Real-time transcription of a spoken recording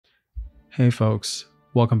Hey folks,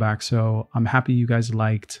 welcome back. So I'm happy you guys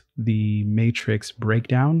liked the Matrix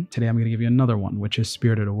breakdown. Today I'm going to give you another one, which is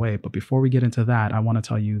Spirited Away. But before we get into that, I want to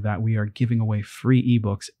tell you that we are giving away free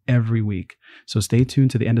ebooks every week. So stay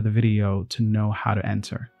tuned to the end of the video to know how to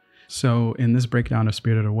enter. So in this breakdown of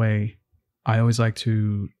Spirited Away, I always like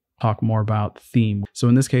to talk more about theme. So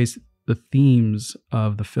in this case, the themes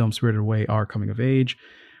of the film Spirited Away are coming of age,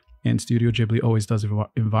 and Studio Ghibli always does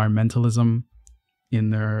environmentalism in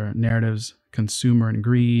their narratives, consumer and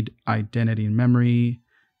greed, identity and memory,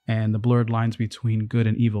 and the blurred lines between good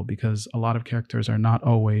and evil, because a lot of characters are not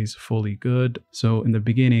always fully good. So in the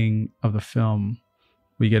beginning of the film,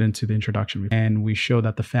 we get into the introduction and we show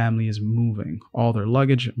that the family is moving. All their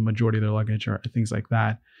luggage, majority of their luggage are things like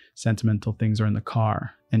that. Sentimental things are in the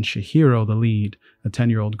car. And Chihiro, the lead, a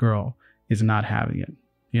 10-year-old girl, is not having it.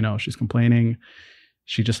 You know, she's complaining.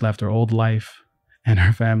 She just left her old life. And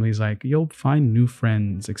her family's like, you'll find new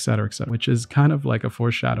friends, etc., etc., which is kind of like a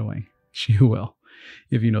foreshadowing. She will,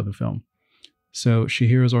 if you know the film. So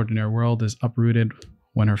Chihiro's ordinary world is uprooted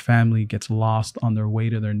when her family gets lost on their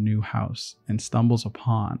way to their new house and stumbles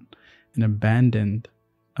upon an abandoned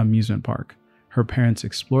amusement park. Her parents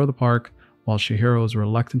explore the park while Chihiro is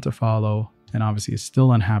reluctant to follow and obviously is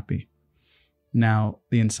still unhappy. Now,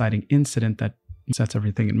 the inciting incident that sets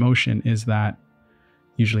everything in motion is that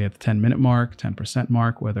usually at the 10-minute mark, 10%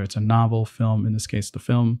 mark, whether it's a novel, film, in this case, the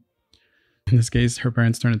film. In this case, her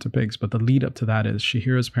parents turn into pigs. But the lead up to that is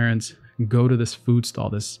Chihiro's parents go to this food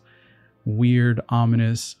stall, this weird,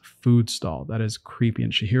 ominous food stall that is creepy.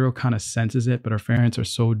 And Chihiro kind of senses it, but her parents are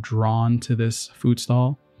so drawn to this food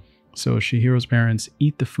stall. So Chihiro's parents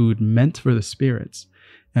eat the food meant for the spirits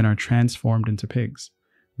and are transformed into pigs.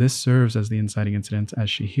 This serves as the inciting incident, as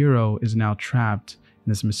Chihiro is now trapped in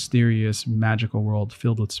this mysterious, magical world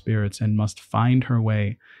filled with spirits and must find her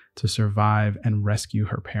way to survive and rescue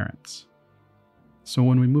her parents. So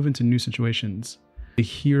when we move into new situations, the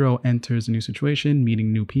hero enters a new situation,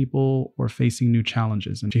 meeting new people or facing new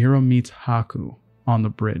challenges. And Chihiro meets Haku on the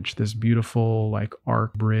bridge, this beautiful like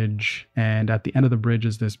arc bridge. And at the end of the bridge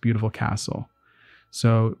is this beautiful castle.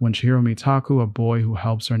 So when Chihiro meets Haku, a boy who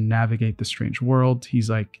helps her navigate the strange world, he's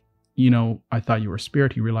like, you know, I thought you were a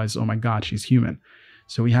spirit. He realizes, oh my God, she's human.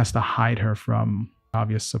 So he has to hide her from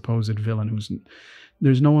obvious supposed villain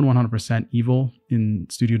there's no one 100% evil in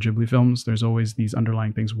Studio Ghibli films. There's always these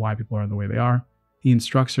underlying things why people are the way they are. He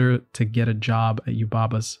instructs her to get a job at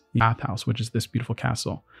Yubaba's bathhouse, which is this beautiful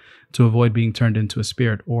castle, to avoid being turned into a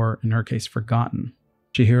spirit, or in her case, forgotten.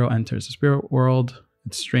 Chihiro enters the spirit world.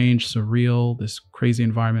 It's strange, surreal, this crazy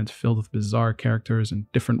environment filled with bizarre characters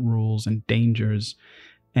and different rules and dangers.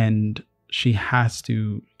 And she has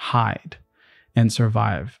to hide and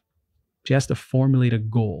survive. She has to formulate a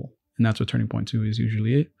goal, and that's what Turning Point 2 is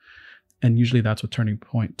usually. And usually that's what Turning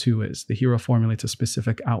Point 2 is. The hero formulates a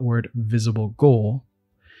specific outward visible goal,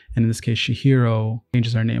 and in this case, Chihiro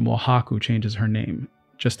changes her name, while Haku changes her name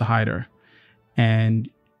just to hide her. And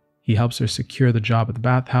he helps her secure the job at the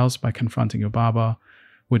bathhouse by confronting Yubaba,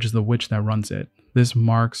 which is the witch that runs it. This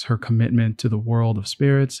marks her commitment to the world of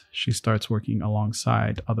spirits. She starts working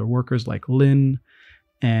alongside other workers like Lin,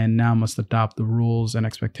 and now must adopt the rules and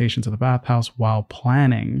expectations of the bathhouse while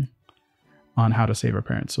planning on how to save her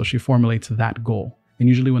parents. So she formulates that goal. And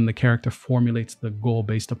usually when the character formulates the goal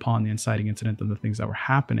based upon the inciting incident and the things that were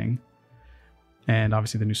happening, and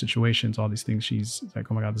obviously the new situations, all these things, she's like,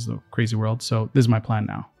 oh my God, this is a crazy world. So this is my plan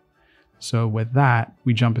now. So with that,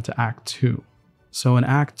 we jump into Act 2. So in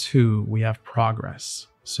Act 2, we have progress.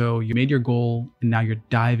 So you made your goal and now you're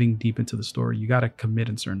diving deep into the story. You got to commit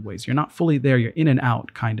in certain ways. You're not fully there. You're in and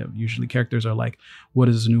out, kind of. Usually characters are like, what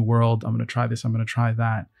is this new world? I'm going to try this. I'm going to try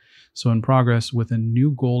that. So in progress, with a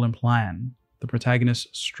new goal and plan, the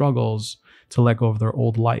protagonist struggles to let go of their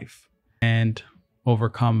old life and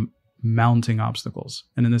overcome mounting obstacles.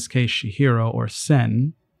 And in this case, Chihiro, or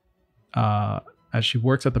Sen, as she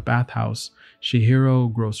works at the bathhouse,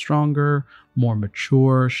 Chihiro grows stronger, more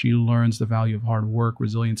mature. She learns the value of hard work,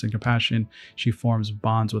 resilience, and compassion. She forms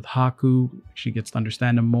bonds with Haku. She gets to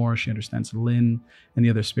understand him more. She understands Lin and the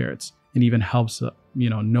other spirits, and even helps,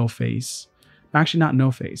 No Face. Actually, not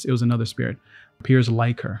No Face. It was another spirit. Appears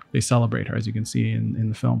like her. They celebrate her, as you can see in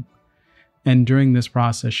the film. And during this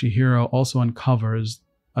process, Chihiro also uncovers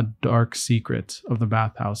a dark secret of the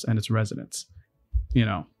bathhouse and its residents.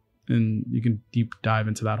 And you can deep dive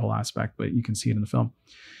into that whole aspect, but you can see it in the film.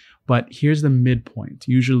 But here's the midpoint,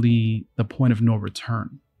 usually the point of no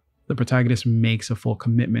return. The protagonist makes a full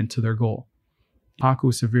commitment to their goal.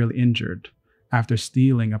 Haku is severely injured after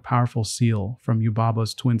stealing a powerful seal from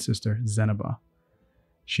Yubaba's twin sister, Zeniba.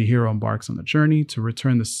 Chihiro embarks on the journey to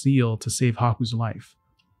return the seal to save Haku's life.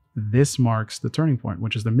 this marks the turning point,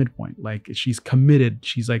 which is the midpoint. Like, she's committed.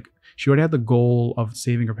 She's like, she already had the goal of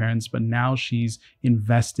saving her parents, but now she's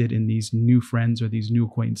invested in these new friends or these new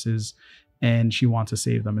acquaintances, and she wants to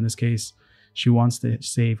save them. In this case, she wants to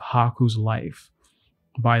save Haku's life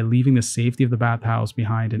by leaving the safety of the bathhouse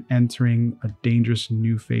behind and entering a dangerous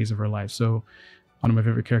new phase of her life. So one of my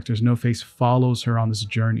favorite characters, No Face, follows her on this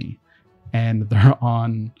journey, and they're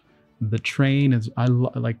on the train. Is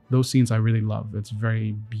like those scenes I really love. It's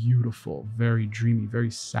very beautiful, very dreamy,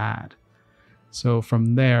 very sad. So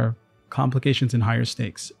from there, complications and higher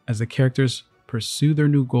stakes. As the characters pursue their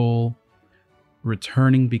new goal,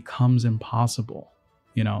 returning becomes impossible.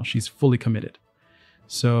 You know, she's fully committed.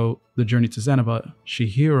 So the journey to Zenaba,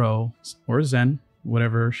 Chihiro, or Zen,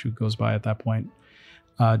 whatever she goes by at that point,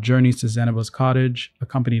 journeys to Zenaba's cottage,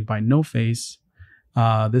 accompanied by No Face.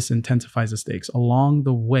 This intensifies the stakes. Along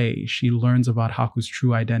the way, she learns about Haku's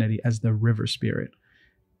true identity as the river spirit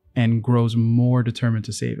and grows more determined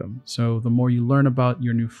to save him. So the more you learn about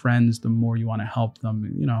your new friends, the more you want to help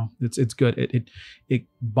them. You know, it's good. It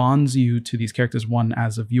bonds you to these characters, one,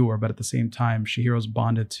 as a viewer, but at the same time, Chihiro's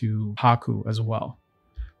bonded to Haku as well.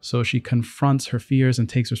 So she confronts her fears and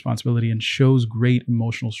takes responsibility and shows great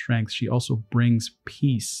emotional strength. She also brings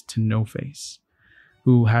peace to No Face,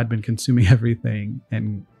 who had been consuming everything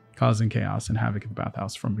and causing chaos and havoc in the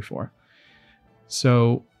bathhouse from before.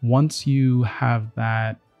 So once you have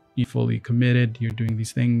that, you're fully committed, you're doing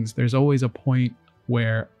these things, there's always a point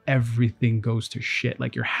where everything goes to shit.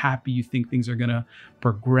 Like, you're happy, you think things are gonna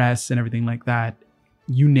progress and everything like that.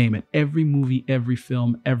 You name it. Every movie, every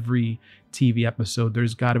film, every TV episode,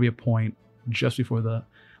 there's got to be a point just before the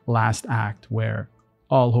last act where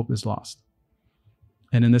all hope is lost.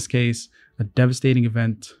 And in this case, a devastating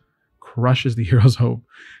event crushes the hero's hope,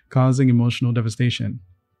 causing emotional devastation.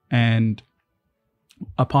 And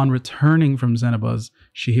upon returning from Zenaba's,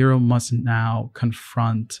 Chihiro must now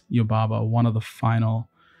confront Yubaba, one of the final,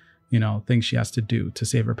 things she has to do to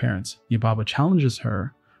save her parents. Yubaba challenges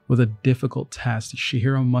her with a difficult test.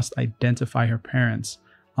 Chihiro must identify her parents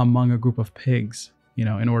among a group of pigs,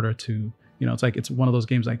 in order to, it's one of those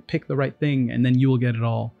games like pick the right thing and then you will get it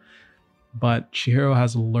all. But Chihiro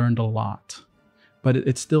has learned a lot, but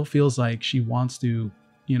it still feels like she wants to,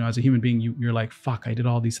 as a human being, you're like, fuck, I did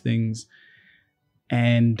all these things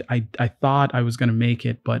and I thought I was going to make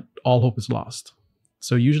it, but all hope is lost.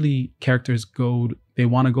 So usually characters they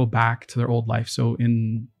want to go back to their old life. So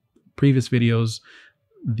in previous videos,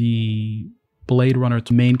 the Blade Runner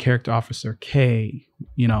main character, Officer K,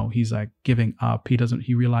 he's like giving up.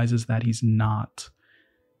 He realizes that he's not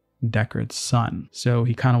Deckard's son. So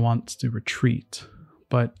he kind of wants to retreat.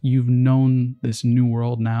 But you've known this new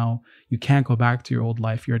world now. You can't go back to your old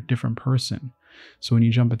life. You're a different person. So when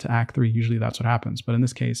you jump into Act 3, usually that's what happens. But in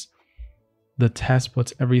this case, the test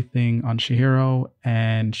puts everything on Chihiro,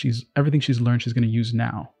 and everything she's learned she's going to use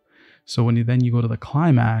now. So when you go to the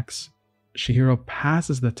climax, Chihiro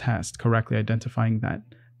passes the test, correctly identifying that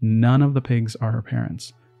none of the pigs are her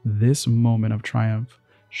parents. This moment of triumph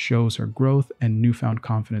shows her growth and newfound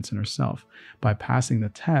confidence in herself. By passing the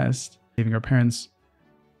test, saving her parents,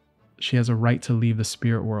 she has a right to leave the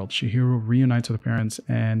spirit world. Chihiro reunites with her parents,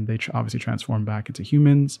 and they obviously transform back into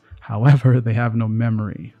humans. However, they have no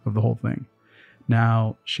memory of the whole thing.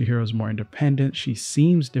 Now, Chihiro is more independent. She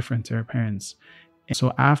seems different to her parents. And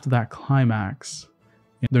so after that climax,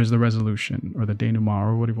 there's the resolution, or the denouement,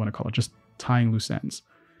 or whatever you want to call it, just tying loose ends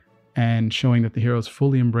and showing that the heroes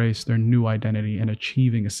fully embrace their new identity and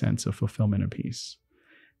achieving a sense of fulfillment and peace.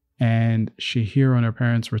 And Chihiro and her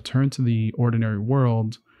parents return to the ordinary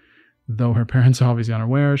world, though her parents are obviously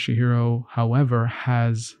unaware. Chihiro, however,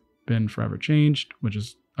 has been forever changed, which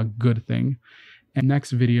is a good thing. And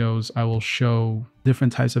next videos, I will show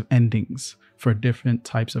different types of endings for different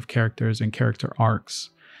types of characters and character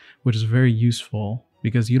arcs, which is very useful,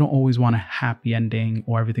 because you don't always want a happy ending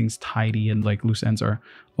or everything's tidy and like loose ends are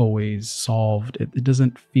always solved. It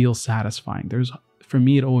doesn't feel satisfying. For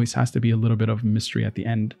me, it always has to be a little bit of mystery at the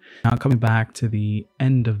end. Now, coming back to the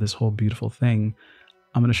end of this whole beautiful thing,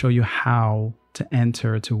 I'm going to show you how to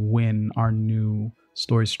enter to win our new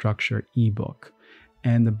story structure ebook.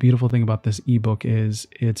 And the beautiful thing about this ebook is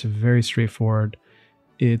it's very straightforward.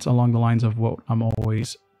 It's along the lines of what I'm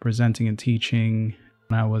always presenting and teaching.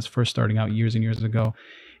 When I was first starting out years and years ago,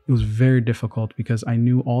 it was very difficult because I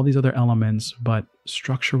knew all these other elements, but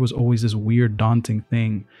structure was always this weird, daunting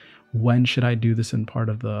thing. When should I do this in part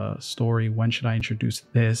of the story? When should I introduce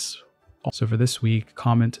this? Also, for this week,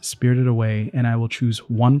 comment Spirited Away, and I will choose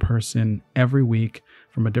one person every week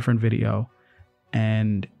from a different video,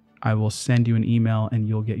 and I will send you an email and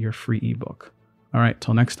you'll get your free ebook. All right,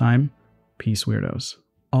 till next time, peace, weirdos.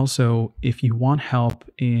 Also, if you want help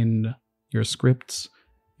in your scripts,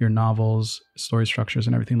 your novels, story structures,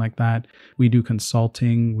 and everything like that, we do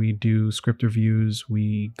consulting, we do script reviews,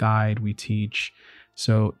 we guide, we teach.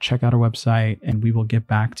 So check out our website and we will get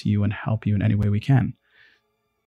back to you and help you in any way we can.